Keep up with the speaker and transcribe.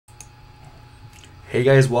Hey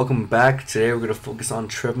guys, welcome back. Today we're going to focus on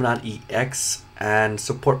Trevenant-EX and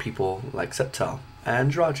support people like Sceptile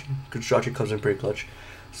and Archie, because Archie comes in pretty clutch.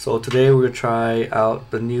 So today we're going to try out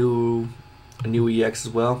a new EX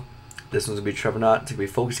as well. This one's going to be Trevenant. It's going to be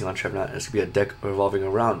focusing on Trevenant. It's going to be a deck revolving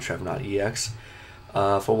around Trevenant-EX.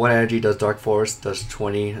 For 1 energy, does Dark Forest, does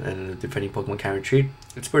 20, and defending Pokemon can retreat.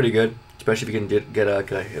 It's pretty good, especially if you can get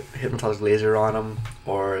a hypnotic laser on him,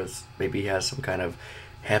 or maybe he has some kind of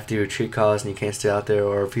hefty retreat cost and you can't stay out there,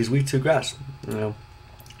 or if he's weak to grass.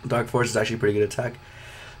 Dark Force is actually a pretty good attack.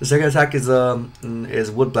 The second attack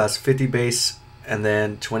is Wood Blast, 50 base, and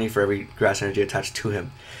then 20 for every grass energy attached to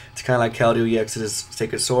him. It's kind of like Keldeo EX's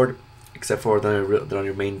Sacred Sword, except for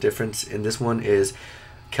the main difference in this one is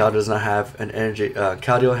Keldeo does not have an energy.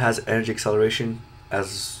 Keldeo has energy acceleration,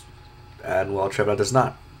 while Trevenant does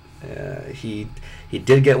not. He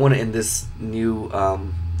did get one in this new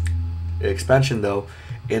expansion though,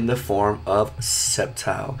 in the form of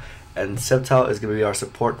Sceptile. And Sceptile is going to be our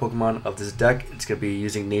support Pokemon of this deck. It's going to be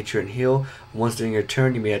using Nature and Heal. Once during your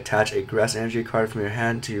turn, you may attach a Grass Energy card from your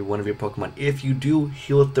hand to one of your Pokemon. If you do,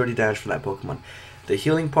 heal 30 damage from that Pokemon. The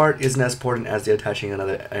healing part isn't as important as the attaching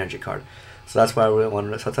another energy card. So that's why I really want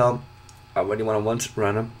Sceptile. I really want to once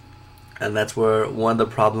run him. And that's where one of the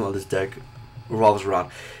problems of this deck revolves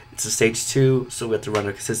around. It's a stage 2, so we have to run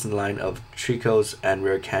a consistent line of Tricos and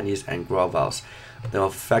Rare Candies and Grovals. The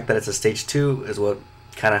fact that it's a stage 2 is what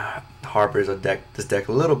kind of harbors this deck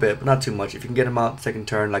a little bit, but not too much. If you can get him out second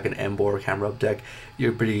turn like an Ember or Camera Up deck,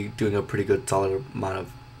 you're doing a pretty good solid amount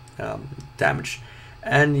of damage,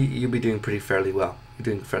 and you'll be doing fairly well. You're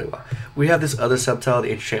doing fairly well. We have this other Sceptile,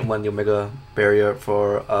 the Ancient one, the Omega Barrier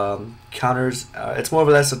for counters. It's more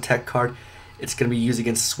or less a tech card. It's going to be used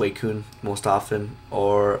against Suicune most often,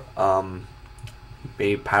 or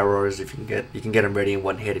maybe Powers if you can get him ready in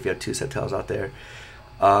one hit if you have 2 Sceptiles out there.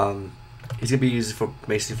 He's going to be used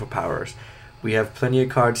basically for Powers. We have plenty of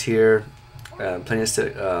cards here, plenty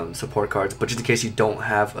of support cards, but just in case you don't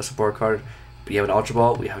have a support card, but you have an Ultra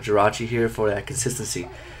Ball, we have Jirachi here for that consistency.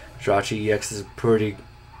 Jirachi EX is pretty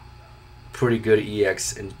good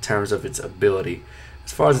EX in terms of its ability.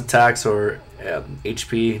 As far as attacks or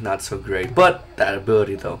HP, not so great, but that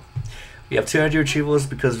ability though. We have 2 energy retrievals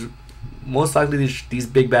because most likely these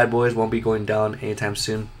big bad boys won't be going down anytime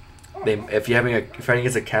soon. If you're fighting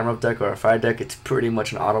against a Camera Up deck or a Fire deck, it's pretty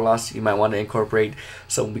much an auto loss. You might want to incorporate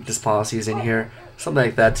some weakness policies in here, something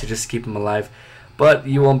like that, to just keep them alive. But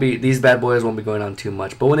these bad boys won't be going on too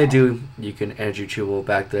much. But when they do, you can energy retrieval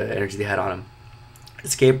back the energy they had on them.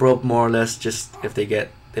 Escape rope, more or less, just if they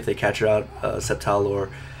catch out Sceptile or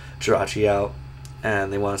Jirachi out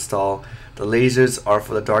and they want to stall. The lasers are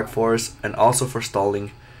for the Dark Forest and also for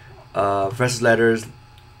stalling. Professor's Letters,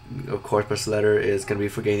 of course, Professor's Letter is going to be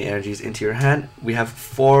for getting the energies into your hand. We have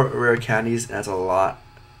 4 Rare Candies, and that's a lot.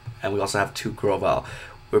 And we also have 2 Grovyle.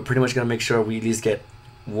 We're pretty much going to make sure we at least get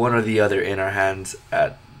one or the other in our hands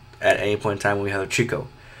at any point in time when we have a Chico.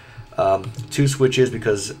 2 switches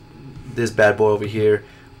because this bad boy over here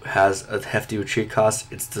has a hefty retreat cost.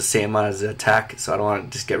 It's the same amount as the attack, so I don't want to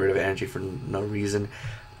just get rid of energy for no reason.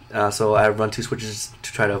 So I run 2 switches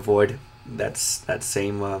to try to avoid that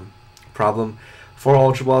same problem. 4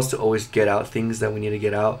 Ultra Balls to always get out things that we need to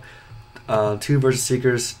get out. 2 Versus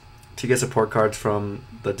Seekers to get support cards from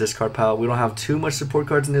the discard pile. We don't have too much support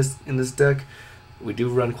cards in this deck. We do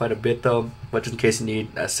run quite a bit though, but just in case you need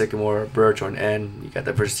a Sycamore, Birch, or an N, you got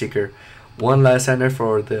the Versus Seeker. 1 Lysander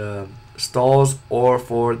for the stalls or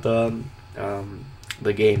for the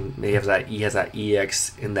game. He has that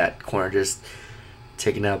EX in that corner, just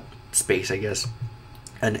taking up space, I guess.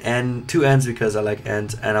 An N, 2 N's because I like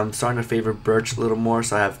N's, and I'm starting to favor Birch a little more,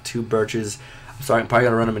 so I have 2 Birches. I'm probably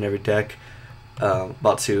gonna run them in every deck,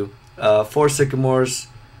 about 2. 4 Sycamores.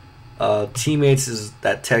 Teammates is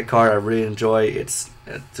that tech card I really enjoy. It's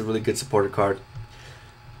a really good supporter card.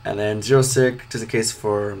 And then 0 Sick, just in case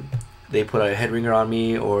they put a head ringer on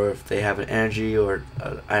me, or if they have an energy or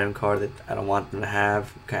an item card that I don't want them to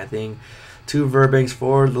have, kind of thing. 2 Verbanks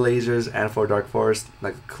for the lasers and for Dark Forest,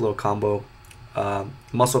 like a little combo.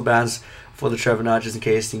 Muscle bands for the Trevenant, just in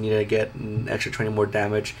case you need to get an extra 20 more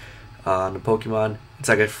damage on the Pokemon. It's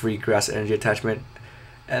like a free grass energy attachment.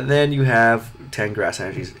 And then you have 10 grass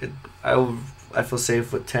energies. I feel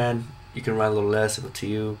safe with 10. You can run a little less, it's up to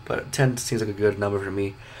you, but 10 seems like a good number for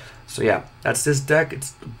me. So yeah, that's this deck.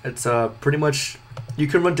 It's pretty much, you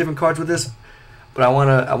can run different cards with this, but I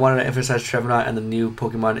wanted to emphasize Trevenant and the new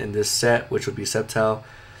Pokemon in this set, which would be Sceptile.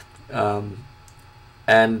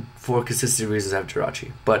 And for consistency reasons, I have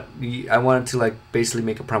Jirachi. But I wanted to basically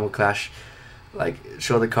make a Primal Clash,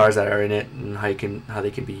 show the cards that are in it and how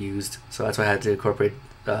they can be used. So that's why I had to incorporate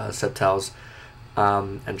Sceptile's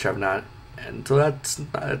and Trevenant, and so it's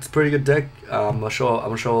a pretty good deck. I'm gonna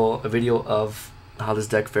show a video of how this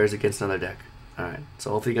deck fares against another deck. All right,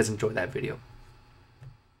 so hopefully you guys enjoyed that video.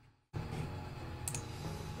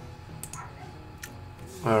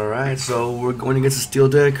 Alright, so we're going against a steel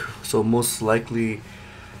deck, so most likely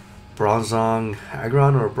Bronzong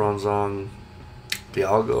Aggron or Bronzong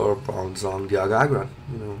Dialga or Bronzong Dialga Aggron,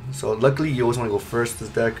 you know. So luckily you always want to go first this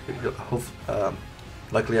deck.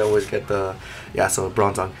 Luckily I always get the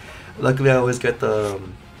Bronzong. Luckily I always get the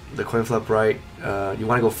coin flip right. You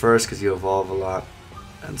want to go first because you evolve a lot,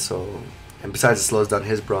 and besides it slows down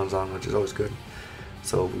his Bronzong, which is always good.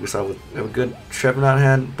 So we start with a good Trevenant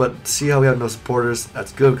hand, but see how we have no supporters?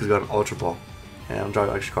 That's good because we got an Ultra Ball. And I'm drawing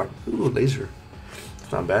an extra card. Ooh, Laser.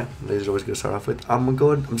 It's not bad. Laser's always good to start off with. I'm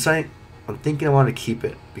thinking I want to keep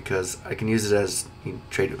it because I can use it as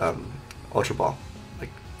trade Ultra Ball, like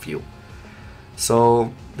fuel.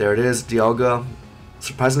 So there it is, Dialga.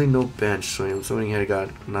 Surprisingly no bench, so I'm assuming he got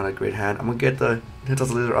not a great hand. I'm gonna get the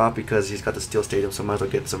Hitto's Laser off because he's got the Steel Stadium, so I might as well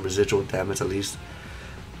get some residual damage at least.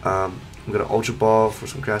 I'm gonna Ultra Ball for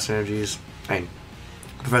some grass energies.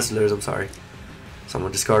 Professor Layers, I'm sorry. So I'm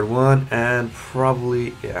gonna discard one and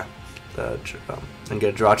probably and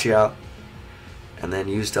get a Archie out, and then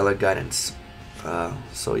use Stellar Guidance.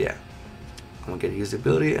 So yeah, I'm gonna get to use the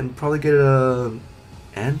ability and probably get a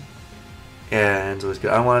N. Yeah, N's always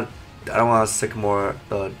good. I don't want to Sycamore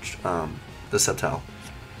the Sceptile.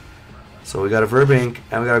 So we got a Verbank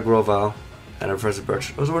and we got a Grovyle and a Professor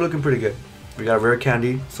Birch. So we're looking pretty good. We got a rare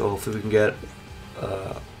candy, so hopefully we can get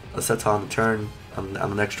a Sceptile on the turn. On the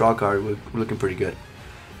next draw card, we're looking pretty good.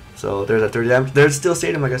 So there's that 30 damage. There's still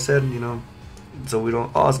Stadium, like I said, you know. So we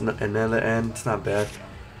don't. Oh, it's another end. It's not bad.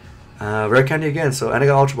 Rare candy again. So and I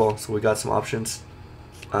got Ultra Ball, so we got some options.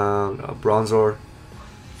 A Bronzor.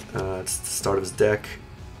 It's the start of his deck.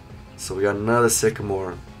 So we got another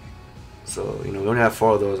Sycamore. So you know we only have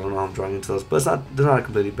 4 of those. I don't know how I'm drawing into those, but they're not a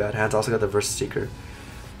completely bad hands. I also got the Versus Seeker.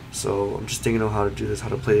 So I'm just thinking of how to do this, how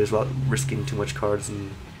to play this without risking too much cards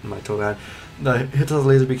in my total hand. The Hitto's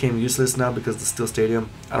Laser became useless now because the Steel Stadium.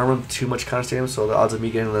 I don't run too much counter stadium, so the odds of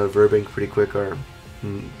me getting the Verbank pretty quick are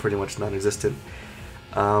pretty much non-existent.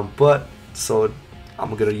 But so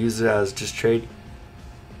I'm gonna use it as just trade,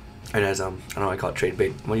 and as I don't know, I call it trade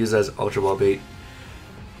bait. I'm gonna use it as Ultra Ball bait,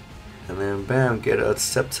 and then bam, get a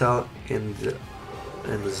Sceptile in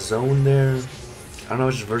the zone there. I don't know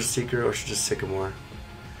if it's Versus Seeker or it's just Sycamore.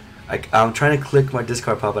 I'm trying to click my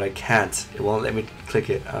discard pile, but I can't. It won't let me click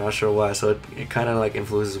it. I'm not sure why. So it kind of like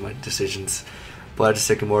influences my decisions. But I just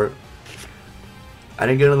Sycamore. I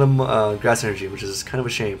didn't get another Grass Energy, which is kind of a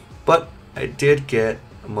shame. But I did get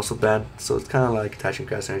a Muscle Band, so it's kind of like attaching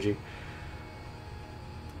Grass Energy.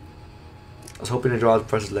 I was hoping to draw the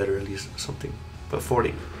Professor's Letter at least, or something. But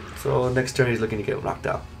 40. So next turn he's looking to get knocked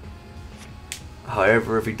out.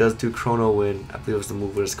 However, if he does do Chrono Wind, I believe it was the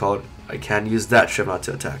move what it's called, I can use that Trevenant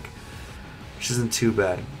to attack, which isn't too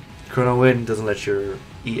bad. Chrono Wind doesn't let your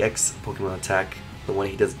EX Pokemon attack the one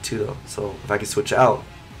he does it to though, so if I can switch out,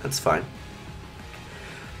 that's fine.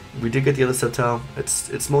 We did get the other Sceptile.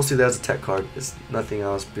 It's mostly there as a tech card. It's nothing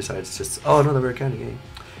else besides just another rare candy game.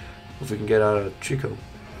 If we can get out of Trico,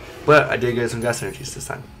 but I did get some Gas Energies this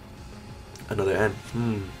time. Another N.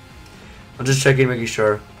 I'm just checking, making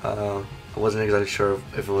sure. I wasn't exactly sure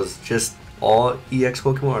if it was just all EX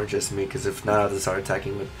Pokemon or just me, because if not, I would start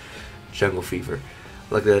attacking with Jungle Fever.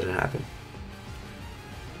 Luckily that didn't happen.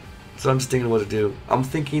 So I'm just thinking what to do. I'm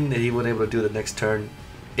thinking that he wasn't able to do the next turn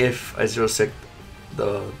if I 0-6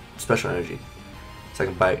 the special energy. So I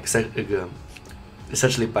can buy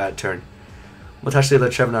essentially buy a turn. I'm attached to the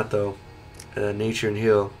other Trevenant though. Nature and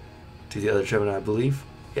Heal to the other Trevenant, I believe.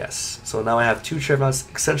 Yes. So now I have 2 Trevenants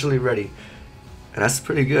essentially ready. And that's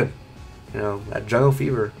pretty good. You know, that Jungle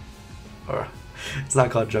Fever, or it's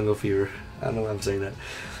not called Jungle Fever. I don't know why I'm saying that.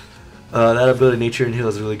 That ability, Nature and Heal,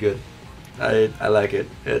 is really good. I like it.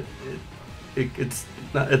 It's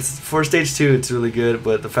for stage 2. It's really good,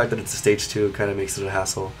 but the fact that it's a stage 2 kind of makes it a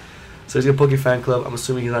hassle. So he's gonna Poke Fan Club. I'm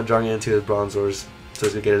assuming he's not drawing it into his Bronzors, so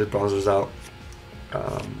he's gonna get his Bronzors out.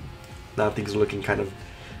 Now things are looking kind of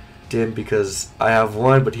dim because I have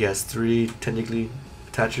 1, but he has 3 technically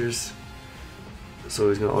attachers. So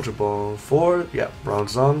he's gonna Ultra Ball 4. Yeah,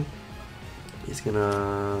 Bronzong. He's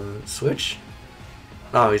gonna switch.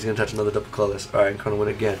 No, he's gonna touch another double colorless. Alright, Chrono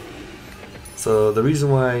Wind again. So the reason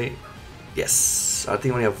why, yes, I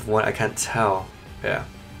think I only have 1. I can't tell. Yeah.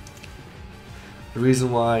 The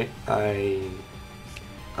reason why I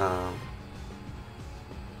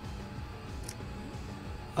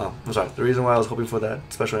I'm sorry. The reason why I was hoping for that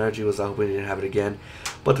special energy was I hoping I didn't have it again.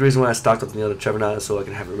 But the reason why I stocked up the other Trevenant is so I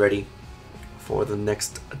can have it ready for the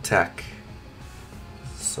next attack.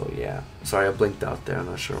 So yeah, sorry I blinked out there. I'm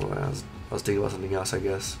not sure why. I was thinking about something else, I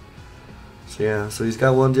guess. So yeah, so he's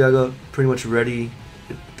got one Dialga pretty much ready.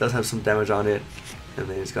 It does have some damage on it, and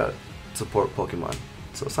then he's got support Pokemon,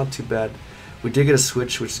 so it's not too bad. We did get a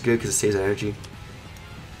switch, which is good because it saves energy.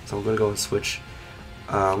 So I'm gonna go and switch.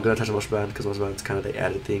 I'm gonna touch a Mushroom Band because Mushroom Band is kind of the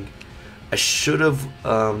added thing. I should have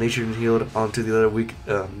Nature and Healed onto the other weak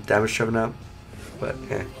damage Trevenant, but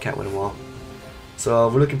can't win them all. So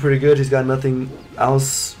we're looking pretty good. He's got nothing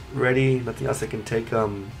else ready, nothing else that can take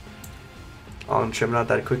on Trevenant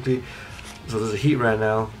that quickly. So there's a Heat Ran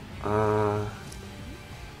now.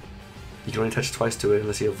 You can only touch twice to it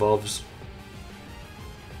unless he evolves.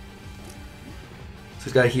 So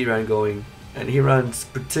he's got a Heat Ran going, and Heat Ran's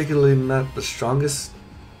particularly not the strongest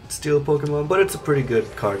Steel Pokemon, but it's a pretty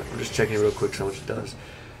good card. I'm just checking it real quick how much it does.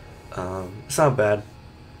 It's not bad.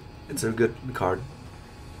 It's a good card.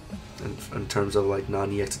 In terms of like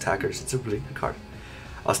non-EX attackers, it's a really good card.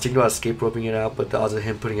 I was thinking about escape roping it out, but the odds of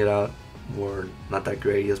him putting it out were not that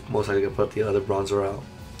great. He was most likely going to put the other Bronzor out.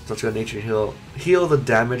 So I'm just going to Nature heal the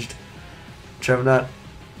damaged Trevenant,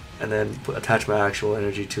 and then attach my actual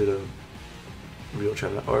energy to the real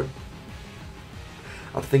Trevenant. Or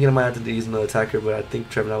I'm thinking I might have to use another attacker, but I think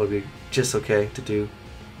Trevenant would be just okay to do.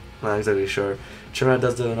 I'm not exactly sure. Trevenant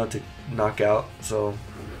does do enough to knock out, so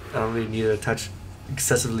I don't really need to attach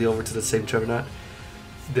excessively over to the same Trevenant.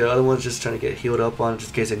 The other one's just trying to get healed up on,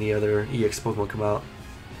 just in case any other EX Pokemon come out.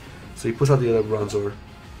 So he puts out the other Bronzor.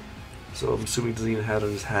 So I'm assuming he doesn't even have it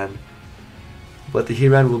in his hand. But the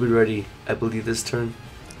Heatran will be ready, I believe, this turn.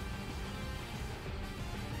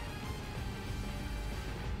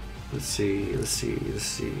 Let's see.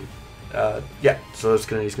 Yeah, so he's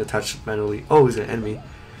gonna touch manually. Oh, he's gonna end me.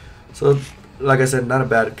 So, like I said, not a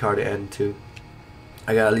bad card to end too.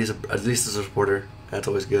 I got at least a supporter. That's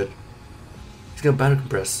always good. He's gonna Battle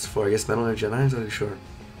Compress for, I guess, Metal Energy. I'm not exactly sure.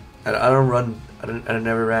 I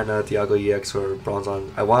never ran a Dialga EX or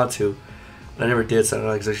Bronzong. I wanted to, but I never did, so I'm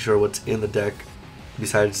not exactly sure what's in the deck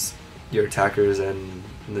besides your attackers and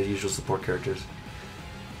the usual support characters.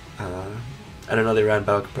 I don't know they ran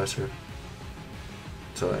Battle Compressor.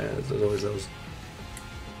 So yeah, there's always those.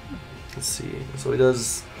 Let's see. So he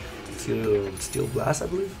does Steel Blast, I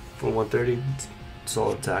believe, for 130. It's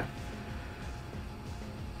solid attack.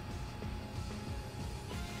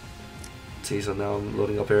 See, so now I'm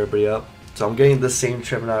loading up everybody up. So I'm getting the same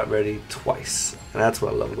Trevenant ready twice, and that's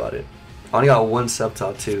what I love about it. I only got one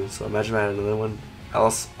Sceptile too, so imagine I had another one.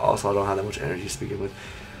 Also, I don't have that much energy to begin with,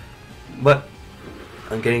 but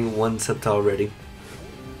I'm getting one Sceptile ready.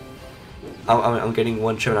 I'm getting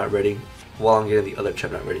one Trevenant ready while I'm getting the other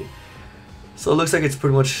Trevenant ready. So it looks like it's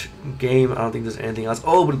pretty much game. I don't think there's anything else.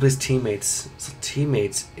 Oh, but it plays Teammates. So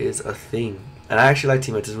Teammates is a thing. And I actually like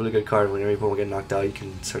Teammates. It's a really good card. Whenever people get knocked out, you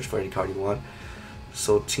can search for any card you want.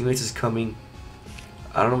 So Teammates is coming.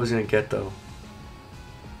 I don't know what he's going to get though.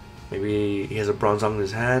 Maybe he has a Bronzong in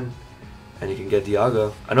his hand, and he can get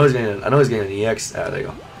Dialga. I know he's getting an EX. There you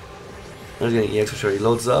go. I know he's getting an EX for sure. He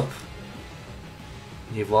loads up.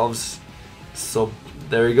 He evolves. So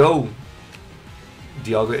there you go.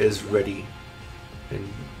 Dialga is ready in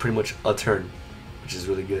pretty much a turn, which is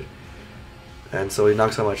really good. And so he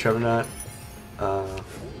knocks out my Trevenant.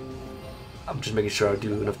 I'm just making sure I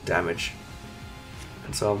do enough damage.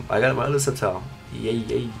 And so I got my other Sceptile.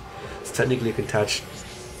 Yay. So technically I can attach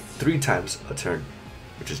 3 times a turn,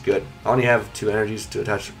 which is good. I only have 2 energies to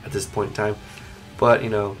attach at this point in time, but you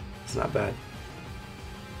know, it's not bad.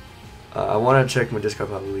 I want to check my discard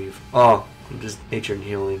pile, I believe. Oh, I'm just Nature and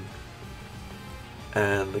Healing.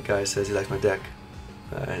 And the guy says he likes my deck.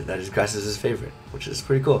 That is, Grass is his favorite, which is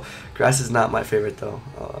pretty cool. Grass is not my favorite though,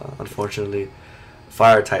 unfortunately.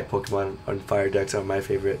 Fire type Pokemon and fire decks are my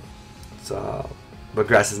favorite. So, but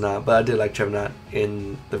Grass is not. But I did like Trevenant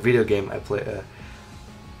in the video game I play.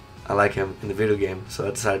 I like him in the video game, so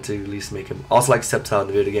I decided to at least make him. Also like Sceptile in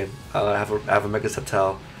the video game. I have a Mega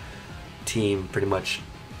Sceptile team pretty much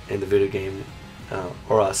in the video game,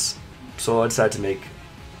 ORAS. So I decided to make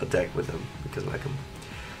a deck with him because I like him.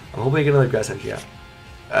 I'm hoping I get another Grass Energy out.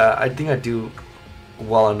 I think I do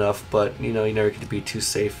well enough, but you know, you never get to be too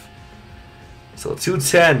safe. So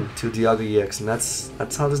 210 to Dialga EX, and that's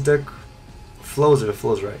how this deck flows if it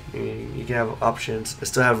flows right. You can have options. I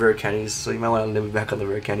still have rare candies, so you might want to limit back on the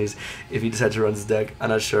rare candies if you decide to run this deck. I'm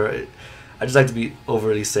not sure. I just like to be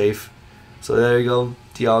overly safe. So there you go,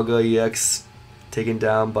 Dialga EX taken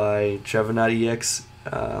down by Trevenant-EX.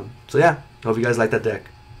 So yeah, hope you guys like that deck.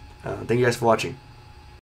 Thank you guys for watching.